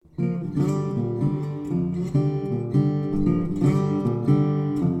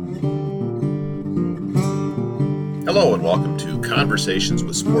Hello and welcome to Conversations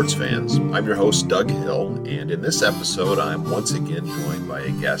with Sports Fans. I'm your host, Doug Hill, and in this episode, I'm once again joined by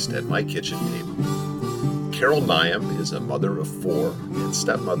a guest at my kitchen table. Carol Nihem is a mother of 4 and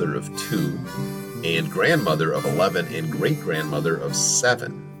stepmother of 2 and grandmother of 11 and great-grandmother of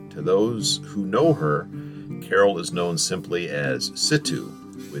 7. To those who know her, Carol is known simply as Situ,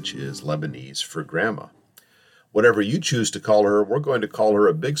 which is Lebanese for grandma. Whatever you choose to call her, we're going to call her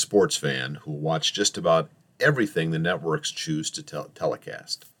a big sports fan who will watch just about everything the networks choose to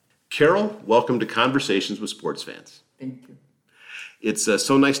telecast. Carol, welcome to Conversations with Sports Fans. Thank you. It's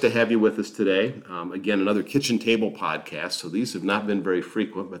so nice to have you with us today. Again, another kitchen table podcast. So these have not been very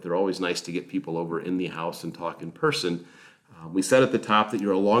frequent, but they're always nice to get people over in the house and talk in person. We said at the top that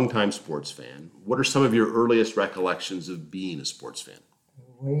you're a longtime sports fan. What are some of your earliest recollections of being a sports fan?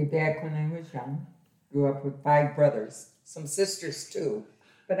 Way back when I was young, grew up with 5 brothers, some sisters too,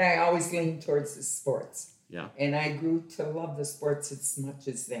 but I always leaned towards the sports. Yeah. And I grew to love the sports as much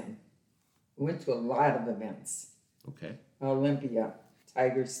as them. We went to a lot of events. Okay. Olympia,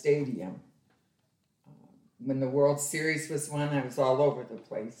 Tiger Stadium. When the World Series was won, I was all over the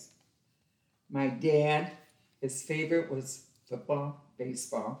place. My dad, his favorite was football,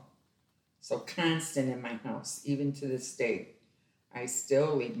 baseball. So constant in my house, even to this day. I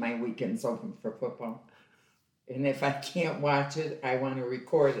still leave my weekends open for football. And if I can't watch it, I want to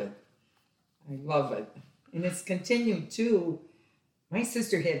record it. I love it. And it's continued too. My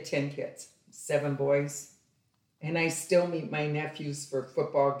sister had 10 kids, 7 boys. And I still meet my nephews for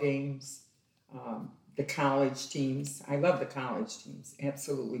football games, the college teams. I love the college teams,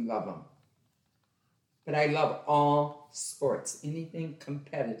 absolutely love them. But I love all sports, anything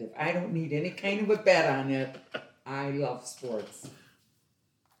competitive. I don't need any kind of a bet on it. I love sports.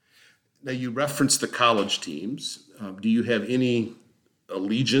 Now, you referenced the college teams. Do you have any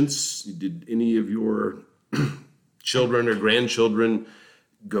allegiance? Did any of your children or grandchildren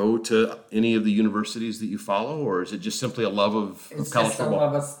go to any of the universities that you follow, or is it just simply a love of college football? It's just a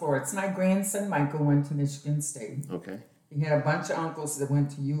love of sports. My grandson, Michael, went to Michigan State. Okay. He had a bunch of uncles that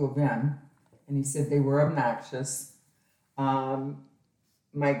went to U of M, and he said they were obnoxious. My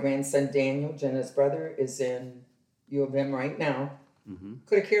grandson, Daniel, Jenna's brother, is in U of M right now. Mm-hmm.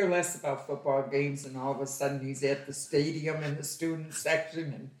 Could have cared less about football games, and all of a sudden he's at the stadium in the student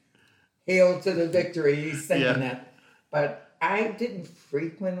section, and hail to the victory, he's singing it. But I didn't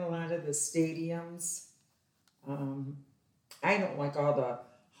frequent a lot of the stadiums. I don't like all the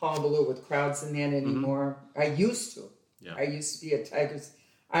hullabaloo with crowds and that anymore. Mm-hmm. I used to. Yeah. I used to be at Tigers.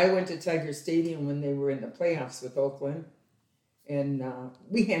 I went to Tiger Stadium when they were in the playoffs with Oakland, and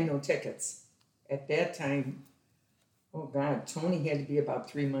we had no tickets. At that time, oh God, Tony had to be about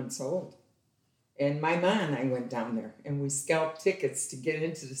 3 months old. And my mom and I went down there, and we scalped tickets to get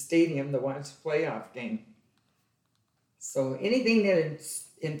into the stadium to watch the playoff game. So anything that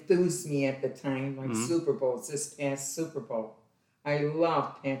enthused me at the time, like Super Bowls, this past Super Bowl, I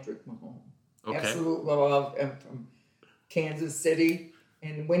love Patrick Mahomes. Okay. Absolutely love him from Kansas City.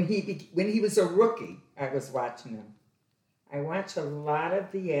 And when he was a rookie, I was watching him. I watch a lot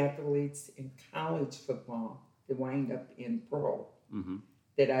of the athletes in college football that wind up in pro. Mm-hmm.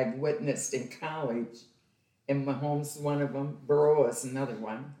 That I've witnessed in college, and Mahomes is one of them. Burrow is another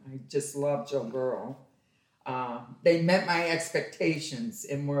one. I just love Joe Burrow. They met my expectations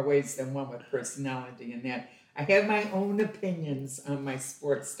in more ways than one with personality and that. I have my own opinions on my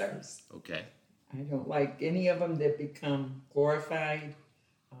sports stars. Okay. I don't like any of them that become glorified,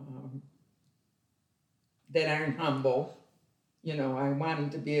 that aren't humble. You know, I want them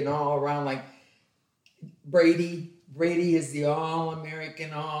to be an all-around, like Brady. Brady is the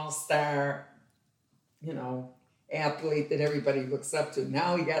all-American, all-star, athlete that everybody looks up to.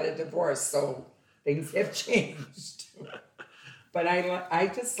 Now he got a divorce, so things have changed. But I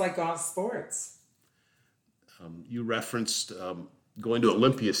just like all sports. You referenced going to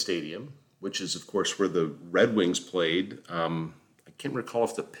Olympia Stadium, which is, of course, where the Red Wings played. I can't recall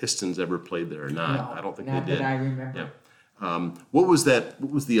if the Pistons ever played there or not. No, I don't think not they did. That I remember. Yeah. What was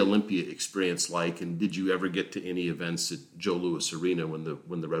the Olympia experience like, and did you ever get to any events at Joe Louis Arena when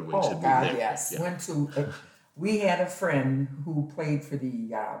the Red Wings had been there? Oh God, yes. Yeah. Went to. We had a friend who played for the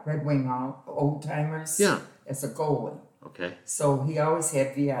Red Wing Old Timers. Yeah. As a goalie. Okay. So he always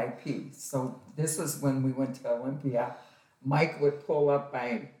had VIP. So this was when we went to Olympia. Mike would pull up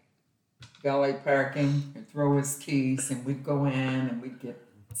by valet parking and throw his keys, and we'd go in and we'd get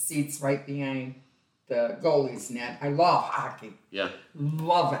seats right behind the goalie's net. I love hockey. Yeah.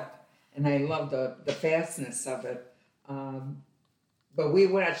 Love it. And I love the fastness of it. But we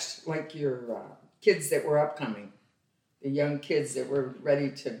watched like your kids that were upcoming. the young kids that were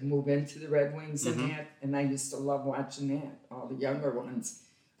ready to move into the Red Wings and that. And I used to love watching that, all the younger ones.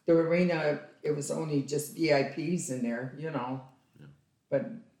 The arena, it was only just VIPs in there, you know. Yeah. But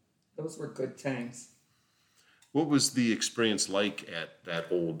those were good times. What was the experience like at that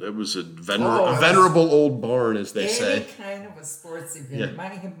old? It was a venerable old barn, as they say. Any kind of a sports event.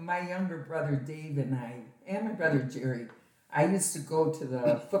 Yeah. My younger brother Dave and I, and my brother Jerry, I used to go to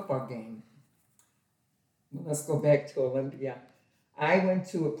the football game. Let's go back to Olympia. I went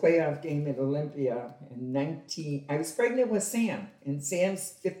to a playoff game at Olympia in I was pregnant with Sam, and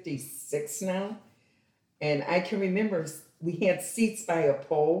Sam's 56 now. And I can remember we had seats by a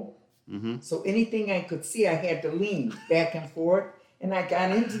pole. So anything I could see, I had to lean back and forth. And I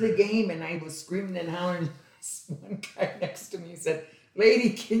got into the game, and I was screaming and hollering. One guy next to me said, "Lady,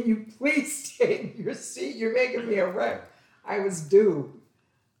 can you please stay in your seat? You're making me a wreck." I was due.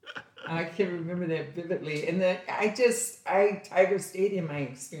 I can remember that vividly. And then Tiger Stadium, I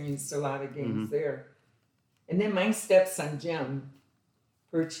experienced a lot of games there. And then my stepson, Jim,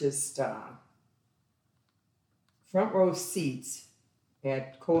 purchased front row seats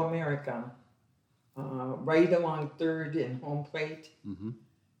at Co-America, right along third and home plate.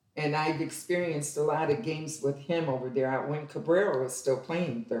 And I've experienced a lot of games with him over there when Cabrera was still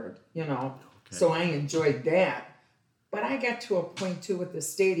playing third, you know. Okay. So I enjoyed that. But I got to a point, too, with the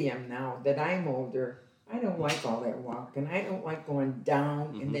stadium now that I'm older. I don't like all that walking. I don't like going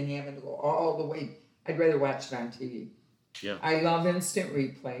down and then having to go all the way. I'd rather watch it on TV. Yeah. I love instant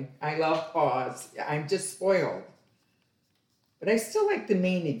replay. I love pause. I'm just spoiled. But I still like the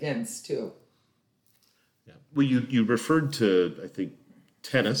main events, too. Yeah. Well, you referred to, I think,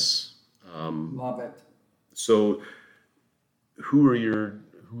 tennis. Love it. So who are your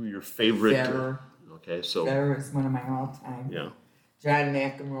favorite? Federer. Okay, so Federer is one of my all-time. Yeah. John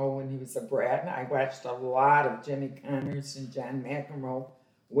McEnroe when he was a brat. I watched a lot of Jimmy Connors and John McEnroe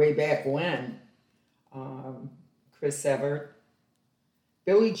way back when. Chris Evert.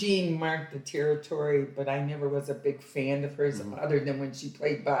 Billie Jean marked the territory, but I never was a big fan of hers other than when she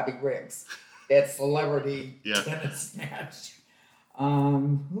played Bobby Riggs. That celebrity tennis match.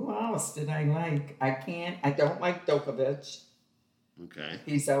 Who else did I like? I don't like Djokovic. Okay.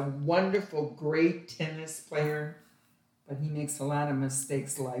 He's a wonderful, great tennis player, but he makes a lot of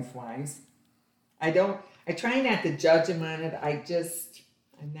mistakes life-wise. I try not to judge him on it. I'm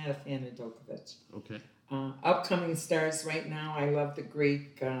not a fan of Djokovic. Okay. Upcoming stars right now, I love the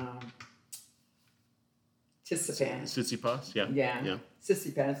Greek Tsitsipas, yeah. Yeah.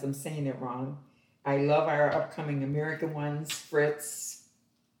 Tsitsipas, I'm saying it wrong. I love our upcoming American ones, Fritz,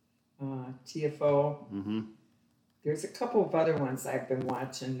 TFO. There's a couple of other ones I've been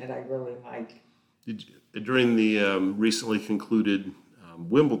watching that I really like. During the recently concluded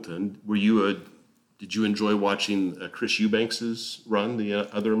Wimbledon, did you enjoy watching Chris Eubanks's run, the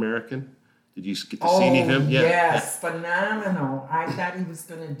other American? Did you get to see any of him? Yeah. Yes, phenomenal. I thought he was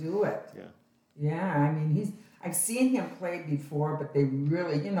going to do it. Yeah, I mean, I've seen him play before, but they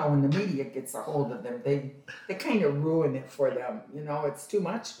really, when the media gets a hold of them, they kind of ruin it for them. It's too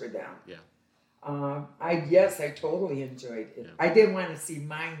much for them. Yeah. I totally enjoyed it. Yeah. I didn't want to see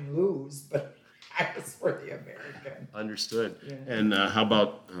mine lose, but I was for the American. Understood. Yeah. And how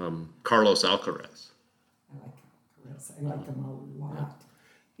about Carlos Alcaraz? I like Alcaraz. I like him a lot. Yeah.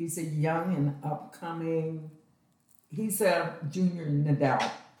 He's a young and upcoming. He's a junior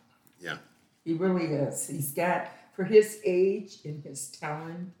Nadal. Yeah. He really is. He's got, for his age and his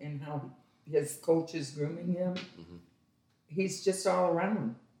talent and how his coach is grooming him, he's just all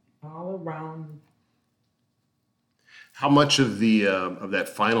around. How much of the of that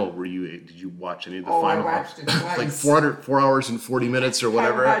final did you watch any of the final? I watched it twice. Like 4 hours and 40 minutes or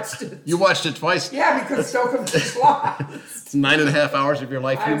whatever. I watched it. You watched it twice? Yeah, because Djokovic lost. It's 9.5 hours of your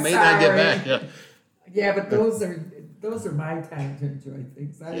life you may not get back. Yeah. Yeah, but those are my time to enjoy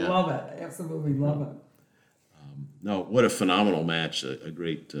things. I love it. I absolutely love it. No, what a phenomenal match! A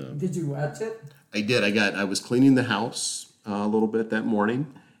great. Did you watch it? I did. I was cleaning the house a little bit that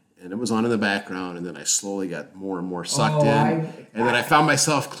morning. And it was on in the background, and then I slowly got more and more sucked in. And then I found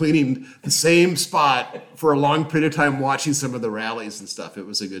myself cleaning the same spot for a long period of time, watching some of the rallies and stuff. It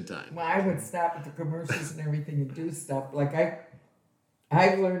was a good time. Well, I would stop at the commercials and everything and do stuff. Like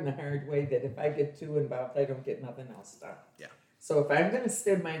I've learned the hard way that if I get too involved, I don't get nothing else done. Yeah. So if I'm going to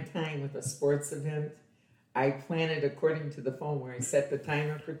spend my time with a sports event, I plan it according to the phone where I set the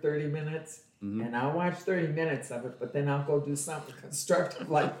timer for 30 minutes. And I'll watch 30 minutes of it, but then I'll go do something constructive,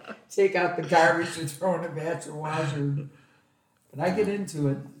 like take out the garbage and throw in a batch of washer. But I get into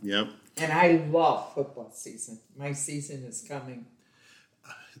it. Yep. And I love football season. My season is coming.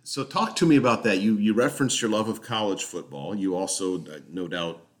 So talk to me about that. You referenced your love of college football. You also, no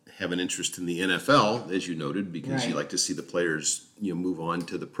doubt, have an interest in the NFL, as you noted, because you like to see the players move on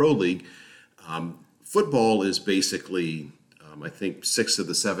to the pro league. Football is basically, I think, 6 of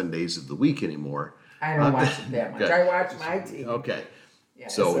the 7 days of the week anymore. I don't watch it that much. I watch my team. Okay. Yeah,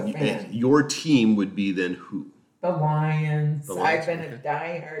 so your team would be then who? The Lions. I've been okay. a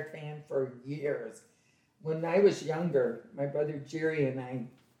diehard fan for years. When I was younger, my brother Jerry and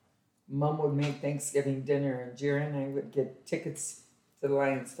Mom would make Thanksgiving dinner, and Jerry and I would get tickets to the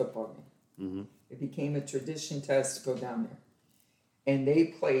Lions football game. Mm-hmm. It became a tradition to us to go down there. And they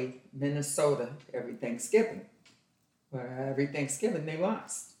played Minnesota every Thanksgiving. Well, every Thanksgiving they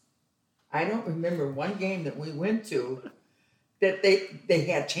lost. I don't remember one game that we went to that they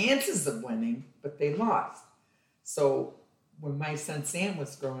had chances of winning, but they lost. So when my son Sam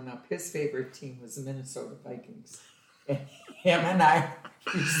was growing up, his favorite team was the Minnesota Vikings. And him and I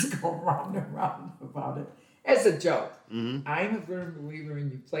used to go round and round about it as a joke. Mm-hmm. I'm a firm believer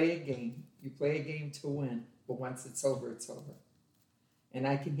in you play a game to win, but once it's over, it's over. And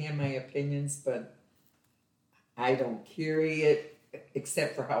I can have my opinions, but I don't carry it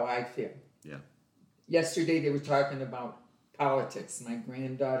except for how I feel. Yeah. Yesterday they were talking about politics, my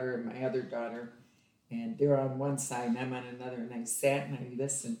granddaughter and my other daughter, and they're on one side and I'm on another, and I sat and I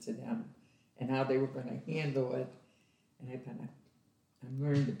listened to them and how they were going to handle it. And I thought, I'm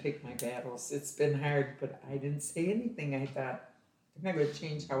learning to pick my battles. It's been hard, but I didn't say anything. I thought, I'm not going to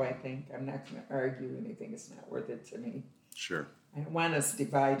change how I think. I'm not going to argue anything. It's not worth it to me. Sure. I don't want us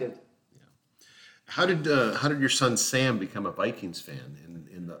divided. Yeah. How did your son Sam become a Vikings fan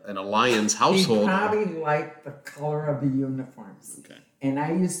in a Lions household? He probably liked the color of the uniforms. Okay. And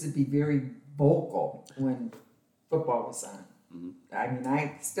I used to be very vocal when football was on. Mm-hmm. I mean,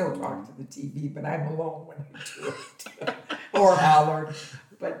 I still talk to the TV, but I'm alone when I do it. Or holler.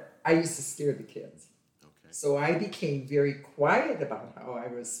 But I used to scare the kids. Okay. So I became very quiet about how I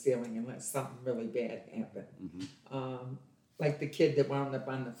was feeling unless something really bad happened. Mm-hmm. Like the kid that wound up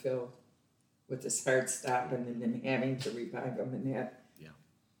on the field with his heart stopping and then having to revive him and that. Yeah.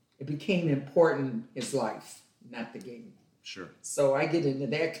 It became important his life, not the game. Sure. So I get into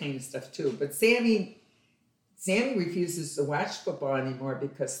that kind of stuff too. But Sammy refuses to watch football anymore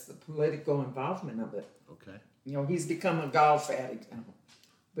because of the political involvement of it. Okay. He's become a golf addict now.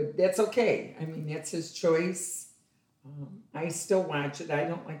 But that's okay. I mean, that's his choice. I still watch it. I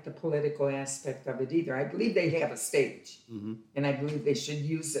don't like the political aspect of it either. I believe they have a stage. Mm-hmm. And I believe they should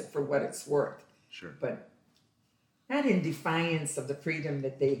use it for what it's worth. Sure. But not in defiance of the freedom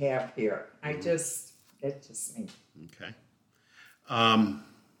that they have here. Mm-hmm. That's just me. Okay. I'm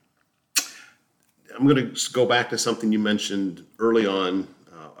going to go back to something you mentioned early on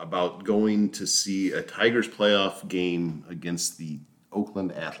about going to see a Tigers playoff game against the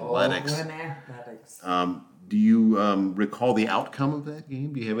Oakland Athletics. Oakland Athletics. Do you recall the outcome of that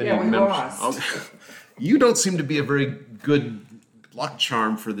game? Do you have any we lost. Okay. You don't seem to be a very good luck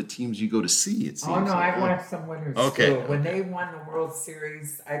charm for the teams you go to see, it seems. Oh, no, I watched some winners too. When they won the World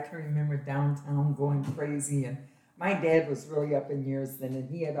Series, I can remember downtown going crazy, and my dad was really up in years then, and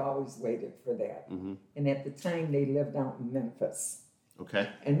he had always waited for that. Mm-hmm. And at the time, they lived out in Memphis. Okay.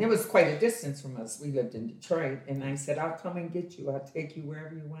 And there was quite a distance from us. We lived in Detroit, and I said, I'll come and get you. I'll take you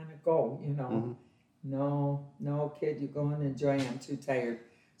wherever you want to go, Mm-hmm. No, kid, you go and enjoy. I'm too tired.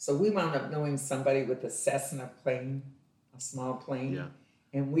 So we wound up knowing somebody with a Cessna plane, a small plane. Yeah.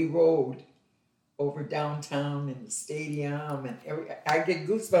 And we rode over downtown in the stadium. And I get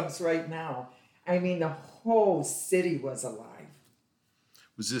goosebumps right now. I mean, the whole city was alive.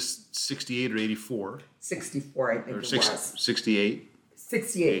 Was this 68 or 84? 64, I think it was. 68?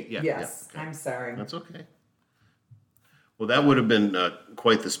 68, yeah, yes. Yeah, okay. I'm sorry. That's okay. Well, that would have been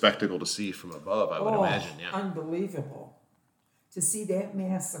quite the spectacle to see from above, I would imagine. Yeah. Unbelievable. To see that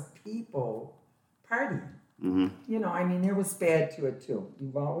mass of people partying. Mm-hmm. I mean, there was bad to it, too.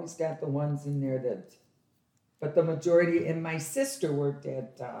 You've always got the ones in there that... But the majority... And my sister worked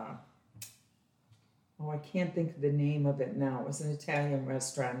at... I can't think of the name of it now. It was an Italian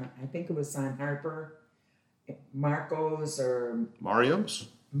restaurant. I think it was on Harper. Marco's or... Mario's?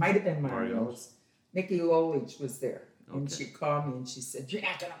 Might have been Mario's. Nikki Lolich was there. And she called me and she said, "You're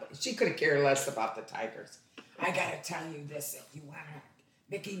not gonna..." She could have cared less about the Tigers. "I got to tell you this. If you want to...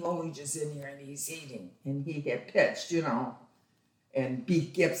 Mickey Lolich is in here and he's eating." And he had pitched, And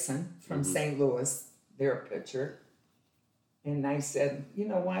beat Gibson from St. Louis, their pitcher. And I said, "You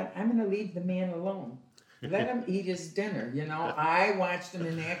know what? I'm going to leave the man alone. Let him eat his dinner." I watched him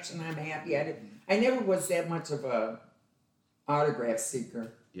in action. I'm happy at it. I never was that much of a autograph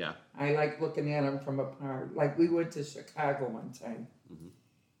seeker. Yeah. I like looking at him from afar. Like we went to Chicago one time,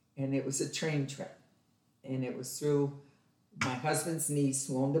 and it was a train trip. And it was through my husband's niece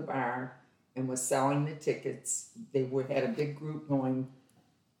who owned a bar and was selling the tickets. They had a big group going.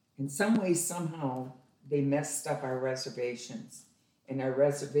 In some way, somehow, they messed up our reservations. And our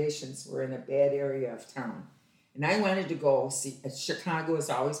reservations were in a bad area of town. And I wanted to go see, Chicago has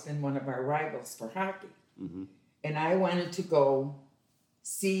always been one of our rivals for hockey. Mm-hmm. And I wanted to go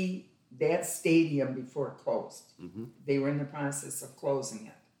see that stadium before it closed. Mm-hmm. They were in the process of closing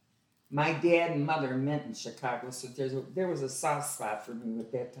it. My dad and mother met in Chicago, so there was a soft spot for me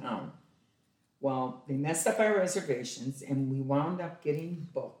with that town. Well, they messed up our reservations, and we wound up getting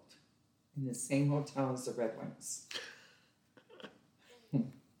booked in the same hotel as the Red Wings.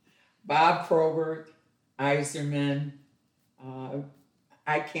 Bob Probert, Iserman,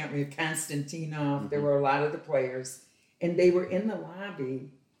 I can't remember, Konstantinov, mm-hmm. There were a lot of the players, and they were in the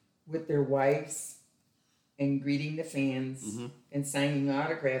lobby with their wives and greeting the fans mm-hmm. and signing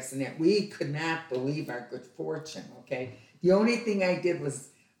autographs and that. We could not believe our good fortune, okay? The only thing I did was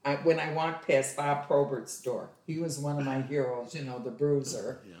when I walked past Bob Probert's door, he was one of my heroes, the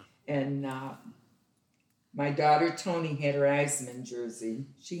bruiser. Yeah. And my daughter Tony had her Eisman jersey.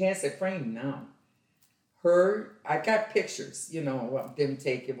 She has it framed now. I got pictures, of them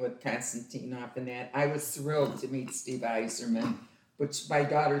taken with Konstantinov and that. I was thrilled to meet Steve Yzerman, which my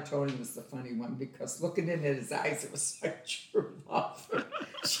daughter Tony was the funny one because looking into his eyes, it was like true love.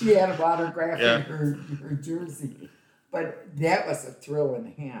 She had him autographing her jersey. But that was a thrill and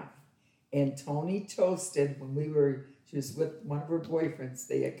a half. And Tony toasted when she was with one of her boyfriends.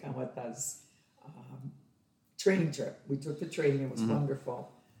 They had come with us. Train trip. We took the train. It was mm-hmm.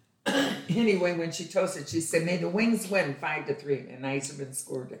 wonderful. Anyway, when she toasted, she said, "May the Wings win 5-3." And Iserman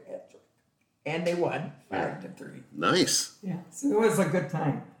scored a hat trick. And they won 5-3. Nice. Yeah, so it was a good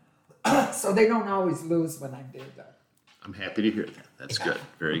time. So they don't always lose when I'm there, though. I'm happy to hear that. That's good.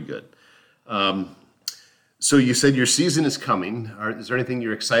 Very good. So you said your season is coming. Is there anything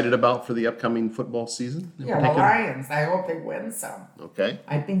you're excited about for the upcoming football season? Yeah, the Lions. I hope they win some. Okay.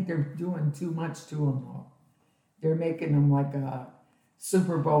 I think they're doing too much to them, though. They're making them like a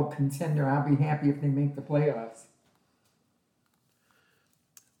Super Bowl contender. I'll be happy if they make the playoffs.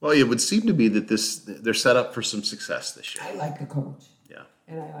 Well, it would seem to be that they're set up for some success this year. I like the coach. Yeah.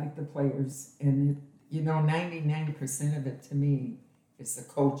 And I like the players. And, 99% of it to me is the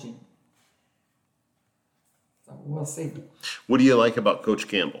coaching. So we'll see. What do you like about Coach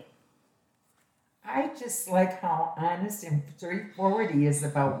Campbell? I just like how honest and straightforward he is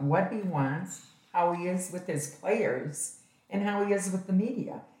about what he wants, how he is with his players, and how he is with the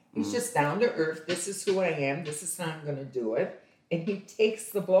media. He's just down to earth. This is who I am. This is how I'm going to do it. And he takes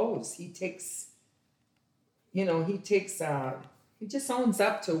the blows. He just owns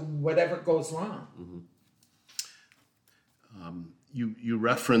up to whatever goes wrong. Mm-hmm. You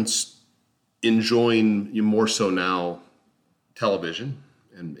referenced enjoying more so now television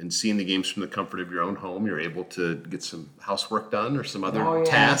and seeing the games from the comfort of your own home. You're able to get some housework done or some other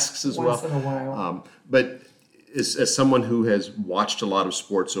tasks as Once well. In a while. But as someone who has watched a lot of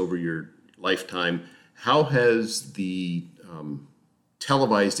sports over your lifetime, how has the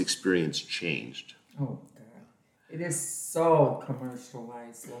televised experience changed? Oh, God. It is so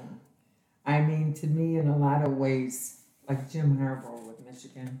commercialized. I mean, to me, in a lot of ways, like Jim Harbaugh with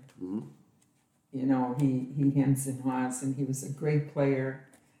Michigan. Mm-hmm. He hems and haws, and he was a great player.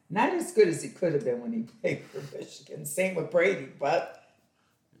 Not as good as he could have been when he played for Michigan. Same with Brady, but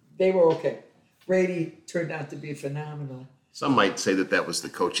they were okay. Brady turned out to be phenomenal. Some might say that was the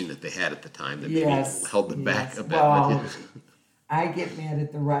coaching that they had at the time that maybe held them back a bit. Well, I get mad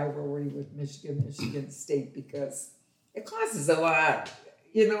at the rivalry with Michigan State because it causes a lot,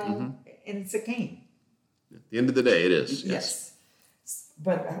 mm-hmm. and it's a game. At the end of the day, it is. Yes.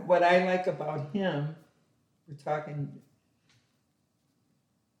 But what I like about him, we're talking,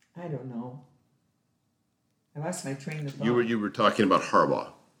 I don't know. I lost my train of thought. You were talking about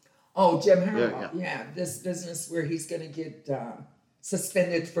Harbaugh. Oh, Jim Harbaugh. Yeah. This business where he's going to get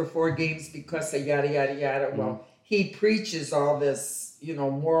suspended for 4 games because of yada, yada, yada. Mm-hmm. Well, he preaches all this,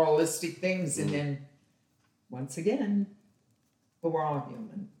 moralistic things. Mm-hmm. And then, once again, but we're all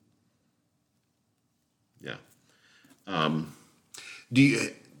human. Yeah. Do you,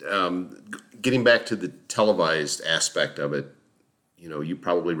 getting back to the televised aspect of it, you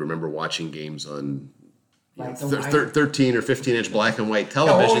probably remember watching games on 13 or 15-inch black and white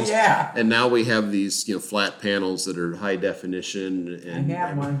televisions. Oh, yeah. And now we have these, flat panels that are high definition. And, I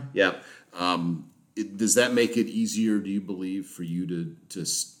have one. Yeah. Does that make it easier, do you believe, for you to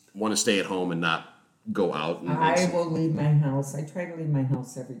want to stay at home and not go out? I will leave my house. I try to leave my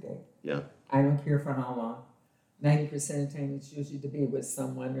house every day. Yeah. I don't care for how long. 90% of the time it's usually to be with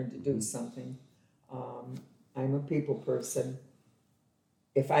someone or to do something. I'm a people person.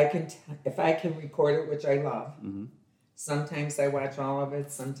 If I can record it, which I love, sometimes I watch all of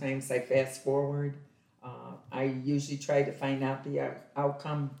it. Sometimes I fast forward. I usually try to find out the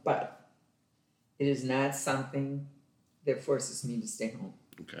outcome, but it is not something that forces me to stay home.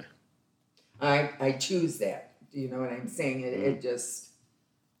 Okay. I choose that. Do you know what I'm saying? It just,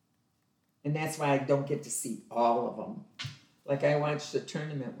 and that's why I don't get to see all of them. Like I watched a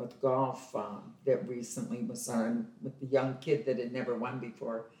tournament with golf that recently was on with the young kid that had never won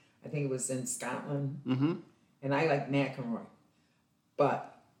before. I think it was in Scotland. And I like McEnroy. But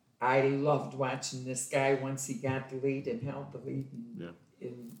I loved watching this guy once he got the lead and held the lead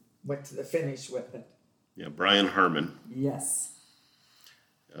and went to the finish with it. Yeah, Brian Harmon. Yes.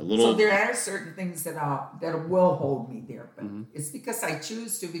 So there are certain things that will hold me there, but it's because I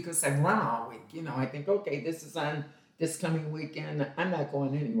choose to, because I run all week. You know, I think, okay, this is on this coming weekend. I'm not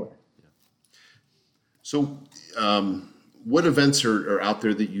going anywhere. Yeah. So what events are out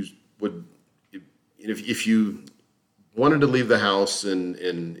there that you would, if you wanted to leave the house and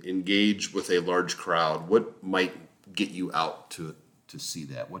engage with a large crowd, what might get you out to see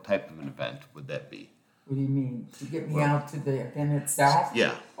that? What type of an event would that be? What do you mean? To get me out to the event itself?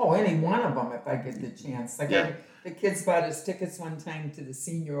 Yeah. Oh, any one of them if I get the chance. Like the kids bought us tickets one time to the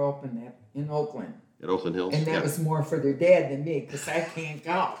Senior Open in Oakland. At Oakland Hills? And that was more for their dad than me because I can't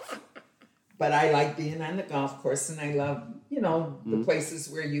golf. But I like being on the golf course, and I love, the places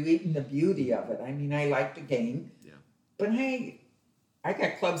where you eat and the beauty of it. I mean, I like the game. Yeah. But hey, I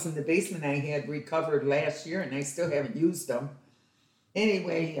got clubs in the basement I had recovered last year, and I still haven't used them.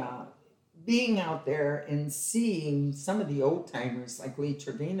 Anyway, being out there and seeing some of the old timers like Lee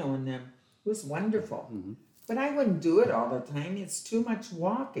Trevino and them was wonderful. But I wouldn't do it all the time. It's too much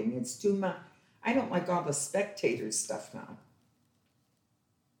walking. It's too much. I don't like all the spectator stuff now.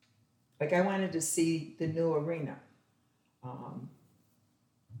 Like I wanted to see the new arena.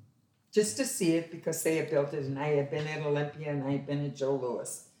 Just to see it because they had built it, and I had been at Olympia and I had been at Joe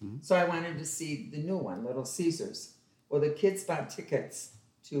Louis. So I wanted to see the new one, Little Caesars. Well, the kids bought tickets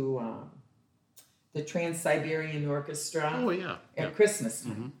to the Trans-Siberian Orchestra at Christmas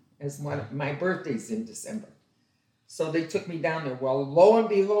time, as my birthday's in December. So they took me down there. Well, lo and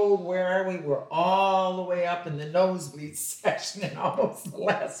behold, where are we? We're all the way up in the nosebleed section and almost the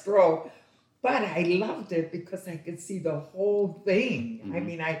last row. But I loved it because I could see the whole thing. I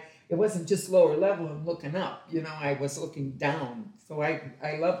mean, it wasn't just lower level and looking up. I was looking down. So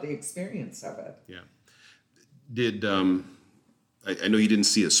I loved the experience of it. Yeah. Did I know you didn't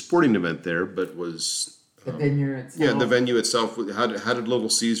see a sporting event there, but was the venue itself? Yeah, the venue itself. How did Little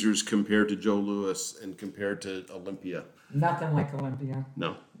Caesars compare to Joe Louis and compare to Olympia? Nothing like Olympia.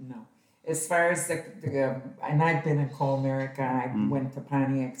 No. As far as and I've been in Comerica, I went to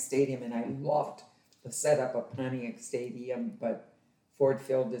Pontiac Stadium, and I loved the setup of Pontiac Stadium, but Ford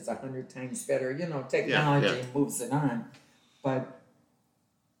Field is 100 times better. Technology moves it on, but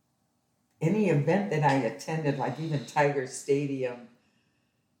any event that I attended, like even Tiger Stadium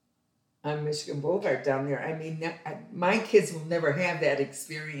on Michigan Boulevard down there, I mean, my kids will never have that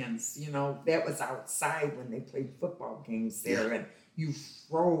experience. That was outside when they played football games there, and you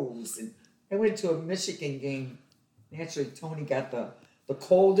froze. And I went to a Michigan game. Naturally, Tony got the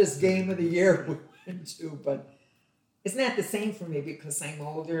coldest game of the year we went to, but it's not the same for me because I'm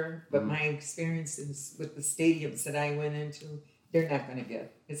older, but my experiences with the stadiums that I went into, they're not going to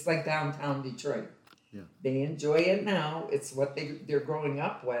get. It's like downtown Detroit. Yeah. They enjoy it now. It's what they're growing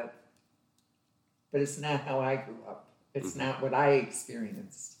up with. But it's not how I grew up. It's not what I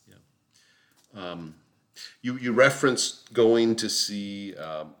experienced. Yeah. You referenced going to see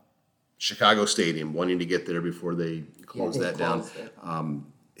Chicago Stadium, wanting to get there before they close that down.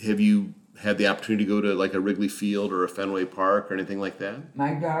 Have you had the opportunity to go to like a Wrigley Field or a Fenway Park or anything like that?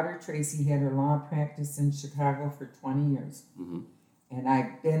 My daughter, Tracy, had her law practice in Chicago for 20 years. And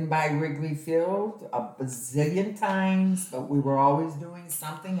I've been by Wrigley Field a bazillion times, but we were always doing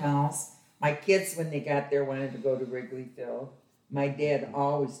something else. My kids, when they got there, wanted to go to Wrigley Field. My dad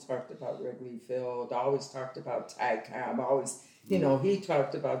always talked about Wrigley Field, always talked about Ty Cobb, always, he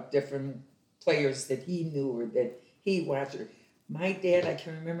talked about different players that he knew or that he watched. My dad, I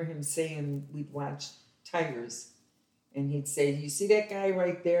can remember him saying, we'd watch Tigers, and he'd say, you see that guy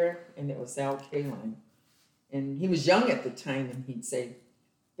right there? And it was Al Kaline. And he was young at the time, and he'd say,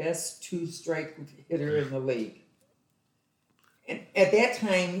 best two-strike hitter in the league. And at that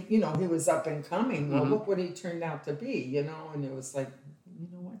time, he was up and coming. Well, look what he turned out to be, and it was like, you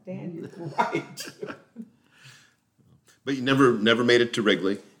know what, Dad, you're right. But you never made it to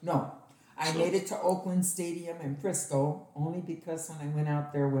Wrigley? No. I made it to Oakland Stadium in Frisco only because when I went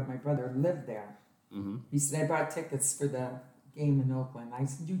out there when my brother lived there, he said, I bought tickets for the game in Oakland. I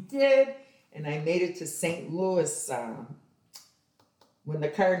said, you did? And I made it to St. Louis when the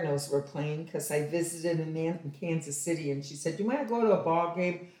Cardinals were playing because I visited a man from Kansas City, and she said, do you want to go to a ball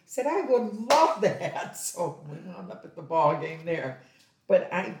game? I said, I would love that. So we wound up at the ball game there. But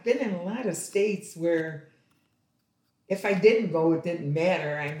I've been in a lot of states where if I didn't go, it didn't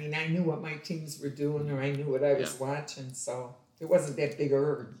matter. I mean, I knew what my teams were doing, or I knew what I was watching, so it wasn't that big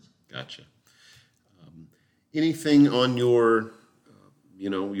urge. Gotcha. Anything on your,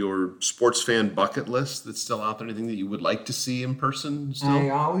 your sports fan bucket list that's still out there? Anything that you would like to see in person still? I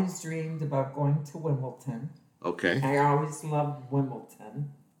always dreamed about going to Wimbledon. Okay. I always loved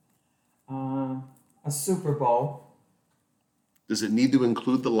Wimbledon. A Super Bowl. Does it need to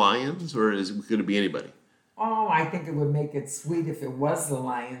include the Lions, or could it be anybody? Oh, I think it would make it sweet if it was the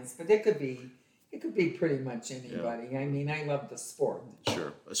Lions, but it could be pretty much anybody. Yeah. I mean, I love the sport.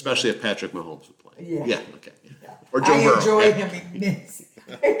 Sure, especially if Patrick Mahomes would play. Yeah. Yeah. Okay. Yeah. Or Joe Burrow. I enjoy him immensely.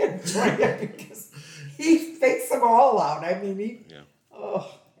 I enjoy him because he fakes them all out. I mean,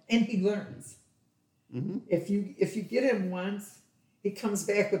 and he learns. Mm-hmm. If you get him once, he comes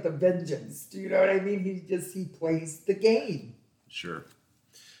back with a vengeance. Do you know what I mean? He plays the game. Sure.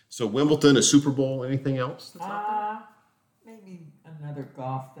 So Wimbledon, a Super Bowl, anything else? Maybe another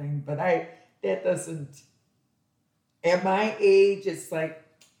golf thing, but that doesn't. At my age, it's like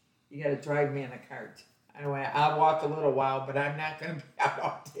you got to drive me in a cart. Anyway, I'll walk a little while, but I'm not going to be out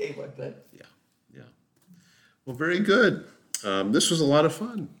all day with it. Yeah. Well, very good. This was a lot of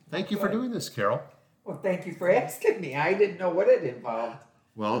fun. Thank you for doing this, Carol. Well, thank you for asking me. I didn't know what it involved.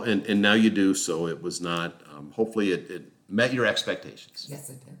 Well, and now you do, so it was not. Hopefully, it met your expectations. Yes,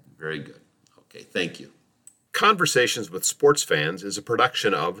 it did. Very good. Okay, thank you. Conversations with Sports Fans is a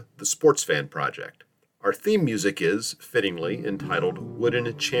production of the Sports Fan Project. Our theme music is, fittingly, entitled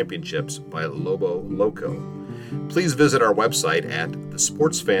Wooden Championships by Lobo Loco. Please visit our website at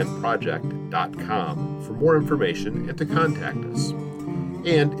thesportsfanproject.com for more information and to contact us.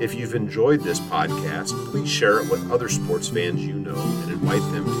 And if you've enjoyed this podcast, please share it with other sports fans you know and invite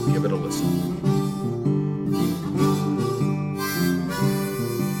them to give it a listen.